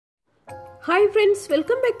Hi friends,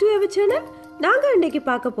 welcome back to our channel. நாங்க இன்னைக்கு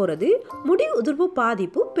பார்க்க போறது முடி உதிர்வு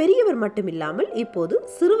பாதிப்பு பெரியவர் மட்டும் இல்லாமல் இப்போது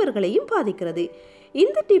சிறுவர்களையும் பாதிக்கிறது.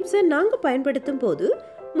 இந்த டிப்ஸை நாங்க பயன்படுத்தும் போது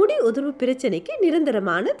முடி உதிர்வு பிரச்சனைக்கு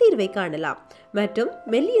நிரந்தரமான தீர்வை காணலாம். மற்றும்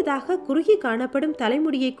மெல்லியதாக குறுகி காணப்படும்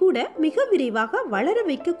தலைமுடியை கூட மிக விரைவாக வளர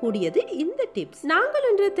வைக்க கூடியது இந்த டிப்ஸ். நாங்கள்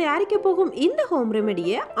இன்று தயாரிக்க போகும் இந்த ஹோம்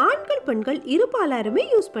ரெமெடியை ஆண்கள் பெண்கள் இருபாலாருமே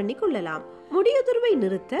யூஸ் பண்ணி கொள்ளலாம். முடியுதிர்வை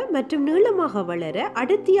நிறுத்த மற்றும் நீளமாக வளர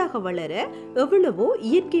அடர்த்தியாக வளர எவ்வளவோ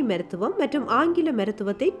இயற்கை மருத்துவம் மற்றும் ஆங்கில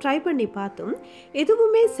மருத்துவத்தை ட்ரை பண்ணி பார்த்தும்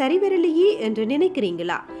எதுவுமே சரி வரலையே என்று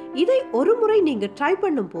நினைக்கிறீங்களா? இதை ஒரு முறை நீங்க ட்ரை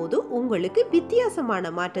பண்ணும் போது உங்களுக்கு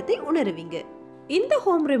வித்தியாசமான மாற்றத்தை உணருவீங்க. இந்த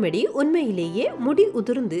ஹோம் ரெமெடி உண்மையிலேயே முடி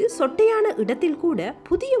உதிர்ந்து சொட்டையான இடத்தில் கூட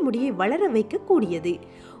புதிய முடியை வளர வைக்க கூடியது.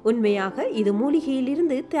 உண்மையாக இது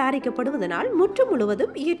மூலிகையிலிருந்து தயாரிக்கப்படுவதனால் முற்று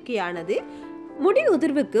முழுவதும் இயற்கையானது. முடி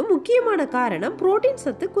உதிர்வுக்கு முக்கியமான காரணம் புரோட்டீன்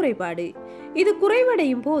சத்து குறைபாடு. இது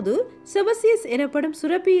குறைவடையும் போது செபசியஸ் எனப்படும்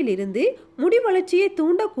சுரப்பியில் இருந்து முடி வளர்ச்சியை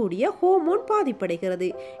தூண்டக்கூடிய ஹோமோன் பாதிப்படைகிறது.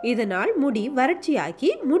 இதனால் முடி வறட்சியாக்கி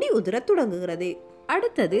முடி உதிர தொடங்குகிறது.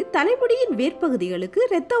 அடுத்தது தலைமுடியின் வேர்ப்பகுதிகளுக்கு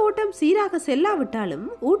இரத்த ஓட்டம் சீராக செல்லாவிட்டாலும்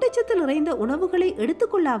ஊட்டச்சத்து நிறைந்த உணவுகளை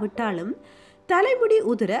எடுத்துக்கொள்ளாவிட்டாலும் தலைமுடி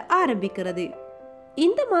உதிர ஆரம்பிக்கிறது.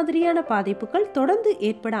 இந்த மாதிரியான பாதிப்புகள் தொடர்ந்து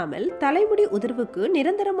ஏற்படாமல் தலைமுடி உதிர்வுக்கு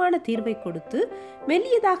நிரந்தரமான தீர்வை கொடுத்து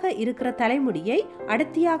மெல்லியதாக இருக்கிற தலைமுடியை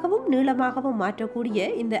அடர்த்தியாகவும் நீளமாகவும் மாற்றக்கூடிய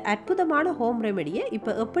இந்த அற்புதமான ஹோம் ரெமெடியை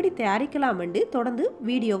இப்ப எப்படி தயாரிக்கலாம் என்று தொடர்ந்து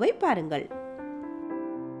வீடியோவை பாருங்கள்.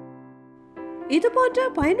 இது போன்ற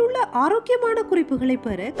பயனுள்ள ஆரோக்கியமான குறிப்புகளை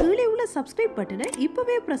பெற கீழே உள்ள சப்ஸ்கிரைப் பட்டனை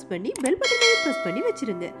இப்பவே பிரஸ் பண்ணி பெல் பட்டனையும் பிரஸ் பண்ணி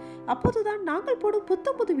வச்சிருங்க. அப்போதுதான் நாங்கள்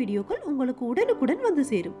போடும் புது வீடியோக்கள் உங்களுக்கு உடனுக்குடன் வந்து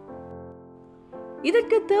சேரும்.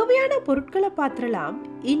 இதற்கு தேவையான பொருட்களை பார்த்துடலாம்.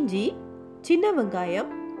 இஞ்சி, சின்ன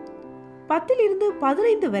வெங்காயம், 10 to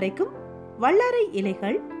 15 வரைக்கும் வல்லாரை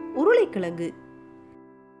இலைகள், உருளைக்கிழங்கு.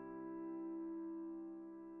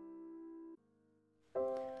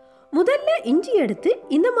 முதல்ல இஞ்சி எடுத்து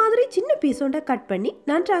இந்த மாதிரி சின்ன பீஸோட கட் பண்ணி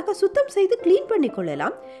நன்றாக சுத்தம் செய்து கிளீன் பண்ணி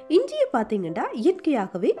கொள்ளலாம். இஞ்சியை பார்த்தீங்கன்னா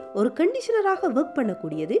இயற்கையாகவே ஒரு கண்டிஷனராக ஒர்க்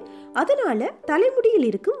பண்ணக்கூடியது. அதனால தலைமுடியில்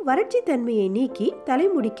இருக்கும் வறட்சி தன்மையை நீக்கி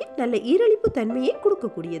தலைமுடிக்கு நல்ல ஈரழிப்பு தன்மையை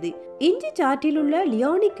கொடுக்கக்கூடியது. இஞ்சி சாற்றில் உள்ள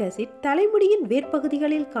லியானிக் ஆசிட் தலைமுடியின்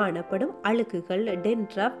வேர்ப்பகுதிகளில் காணப்படும் அழுக்குகள்,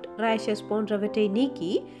 டென்ட்ரப்ட், ரேஷஸ் போன்றவற்றை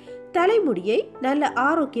நீக்கி தலைமுடியை நல்ல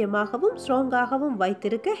ஆரோக்கியமாகவும் ஸ்ட்ராங்காகவும்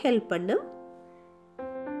வைத்திருக்க ஹெல்ப் பண்ணும்.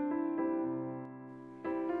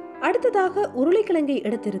 அடுத்ததாக உருளைக்கிழங்கை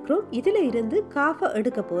எடுத்திருக்கிறோம். இதுல இருந்து காஃபை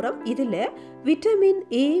எடுக்க போறோம். இதுல விட்டமின்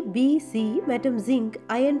A, B, C மற்றும் ஜிங்க்,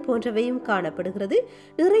 அயன் போன்றவையும் காணப்படுகிறது.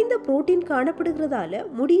 நிறைந்த புரோட்டீன் காணப்படுகிறதால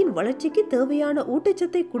முடியின் வளர்ச்சிக்கு தேவையான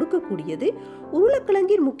ஊட்டச்சத்தை கொடுக்கக்கூடியது.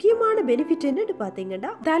 உருளைக்கிழங்கின் முக்கியமான பெனிஃபிட் என்னன்னு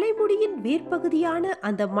பாத்தீங்கன்னா தலைமுடியின் வேர்ப்பகுதியான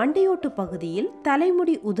அந்த மண்டையோட்டு பகுதியில்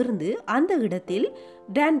தலைமுடி உதிர்ந்து அந்த இடத்தில்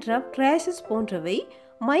டேண்ட்ரஃப், ரேஷஸ் போன்றவை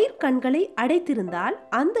மயிர்கண்களை அடைத்திருந்தால்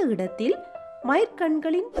அந்த இடத்தில்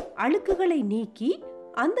மயிர்கண்களின் அழுக்குகளை நீக்கி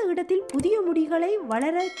அந்த இடத்தில் புதிய முடிகளை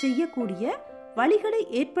வளர செய்யக்கூடிய வழிகளை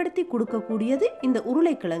ஏற்படுத்தி கொடுக்கக்கூடியது இந்த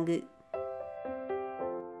உருளைக்கிழங்கு.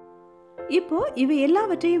 இப்போ இவை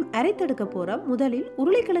எல்லாவற்றையும் அரைத்தெடுக்க போறோம். முதலில்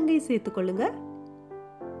உருளைக்கிழங்கை சேர்த்துக் கொள்ளுங்க.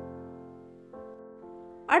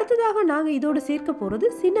 அடுத்ததாக நாங்க இதோடு சேர்க்க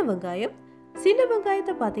போறது சின்ன வெங்காயம். சின்ன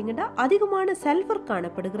வெங்காயத்தை பார்த்தீங்கன்னா அதிகமான சல்ஃபர்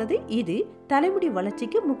காணப்படுகிறது. இது தலைமுடி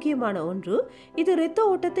வளர்ச்சிக்கு முக்கியமான ஒன்று. இது இரத்த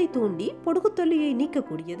ஓட்டத்தை தூண்டி பொடுகுத்தொல்லியை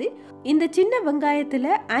நீக்கக்கூடியது. இந்த சின்ன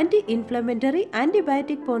வெங்காயத்துல ஆன்டி இன்ஃப்ளமேட்டரி,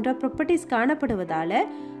 ஆன்டிபயோட்டிக் போன்ற ப்ராப்பர்ட்டிஸ் காணப்படுவதால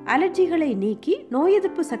அலர்ஜிகளை நீக்கி நோய்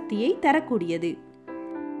எதிர்ப்பு சக்தியை தரக்கூடியது.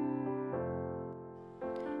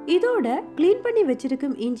 இதோட கிளீன் பண்ணி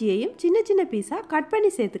வச்சிருக்கும் இஞ்சியையும் சின்ன சின்ன பீஸா கட்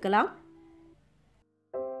பண்ணி சேர்த்துக்கலாம்.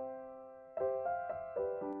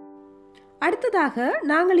 அடுத்ததாக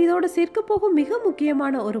நாங்கள் இதோடு சேர்க்க போகும் மிக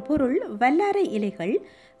முக்கியமான ஒரு பொருள் வல்லாரை இலைகள்.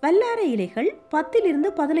 வல்லாரை இலைகள் 10 to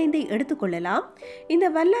 15 எடுத்துக்கொள்ளலாம். இந்த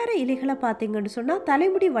வல்லாரை இலைகளை பார்த்தீங்கன்னு சொன்னால்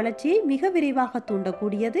தலைமுடி வளர்ச்சியை மிக விரைவாக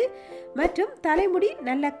தூண்டக்கூடியது மற்றும் தலைமுடி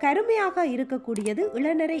நல்ல கருமையாக இருக்கக்கூடியது.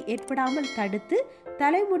 இளநரை ஏற்படாமல் தடுத்து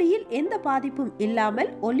தலைமுடியில் எந்த பாதிப்பும் இல்லாமல்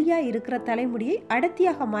ஒல்லியா இருக்கிற தலைமுடியை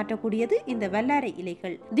அடர்த்தியாக மாற்றக்கூடியது இந்த வல்லாரை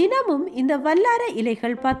இலைகள். தினமும் இந்த வல்லாரை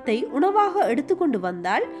இலைகள் 10 உணவாக எடுத்துக்கொண்டு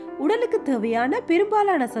வந்தால் உடலுக்கு தேவையான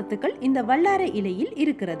பெரும்பாலான சத்துக்கள் இந்த வல்லாரை இலையில்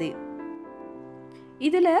இருக்கிறது.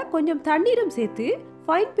 இதுல கொஞ்சம் தண்ணீரும் சேர்த்து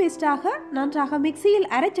ஃபைன் பேஸ்டாக நன்றாக மிக்சியில்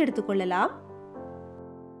அரைச்செடுத்துக் கொள்ளலாம்.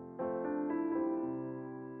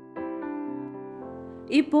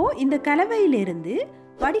 இப்போ இந்த கலவையிலிருந்து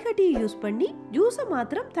வடிகட்டியை யூஸ் பண்ணி ஜூஸை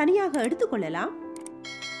மாத்திரம் தனியாக எடுத்துக்கொள்ளலாம்.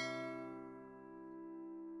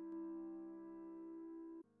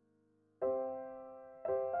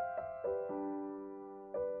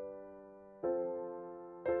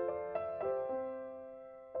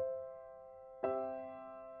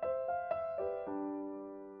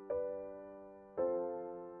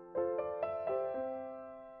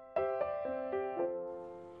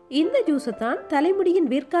 இந்த ஜூஸை தான் தலைமுடியின்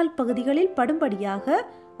வேர்க்கால் பகுதிகளில் படும்படியாக,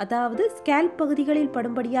 அதாவது ஸ்கேல்ப் பகுதிகளில்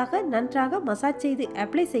படும்படியாக நன்றாக மசாஜ் செய்து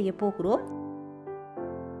அப்ளை செய்ய போகிறோம்.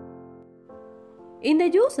 இந்த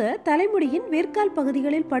ஜூஸை தலைமுடியின் வேர்க்கால்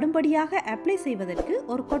பகுதிகளில் படும்படியாக அப்ளை செய்வதற்கு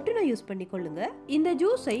ஒரு கொட்டினை யூஸ் பண்ணி கொள்ளுங்க. இந்த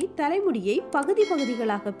ஜூஸை தலைமுடியை பகுதி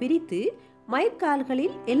பகுதிகளாக பிரித்து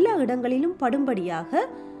மயிர்கால்களில் எல்லா இடங்களிலும் படும்படியாக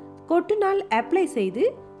கொட்டினால் அப்ளை செய்து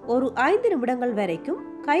ஒரு 5 நிமிடங்கள் வரைக்கும்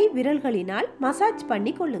கை விரல்களினால் மசாஜ்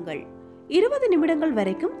பண்ணி கொள்ளுங்கள். 20 நிமிடங்கள்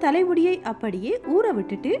வரைக்கும் தலைமுடியை அப்படியே ஊற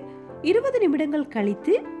விட்டுட்டு 20 நிமிடங்கள்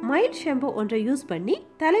கழித்து மைல்ட் ஷாம்பு ஒன்றை யூஸ் பண்ணி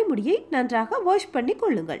தலைமுடியை நன்றாக வாஷ் பண்ணி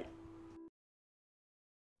கொள்ளுங்கள்.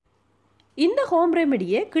 இந்த ஹோம்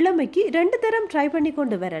ரெமெடியை கிழமைக்கு 2 தரம் ட்ரை பண்ணி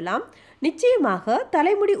கொண்டு வரலாம். நிச்சயமாக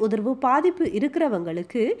தலைமுடி உதிர்வு பாதிப்பு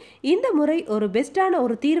இருக்கிறவங்களுக்கு இந்த முறை ஒரு பெஸ்டான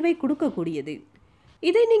ஒரு தீர்வை கொடுக்கக்கூடியது.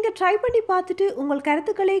 இதை நீங்கள் ட்ரை பண்ணி பார்த்துட்டு உங்கள்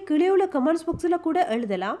கருத்துக்களை கீழே உள்ள கமெண்ட்ஸ் பாக்ஸில் கூட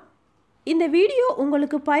எழுதலாம். இந்த வீடியோ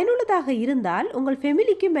உங்களுக்கு பயனுள்ளதாக இருந்தால் உங்கள்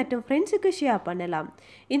ஃபேமிலிக்கு மற்றும் ஃப்ரெண்ட்ஸுக்கு ஷேர் பண்ணலாம்.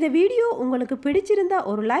 இந்த வீடியோ உங்களுக்கு பிடிச்சிருந்தா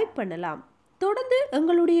ஒரு லைக் பண்ணலாம். தொடர்ந்து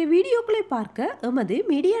எங்களுடைய வீடியோக்களை பார்க்க எமது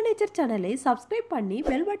மீடியா நேச்சர் சேனலை சப்ஸ்கிரைப் பண்ணி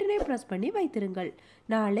பெல் பட்டனை பிரஸ் பண்ணி வைத்திருங்கள்.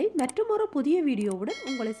 நாளை மற்றொரு புதிய வீடியோவுடன்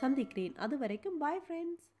உங்களை சந்திக்கிறேன். அதுவரைக்கும் பாய்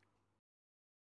ஃப்ரெண்ட்ஸ்.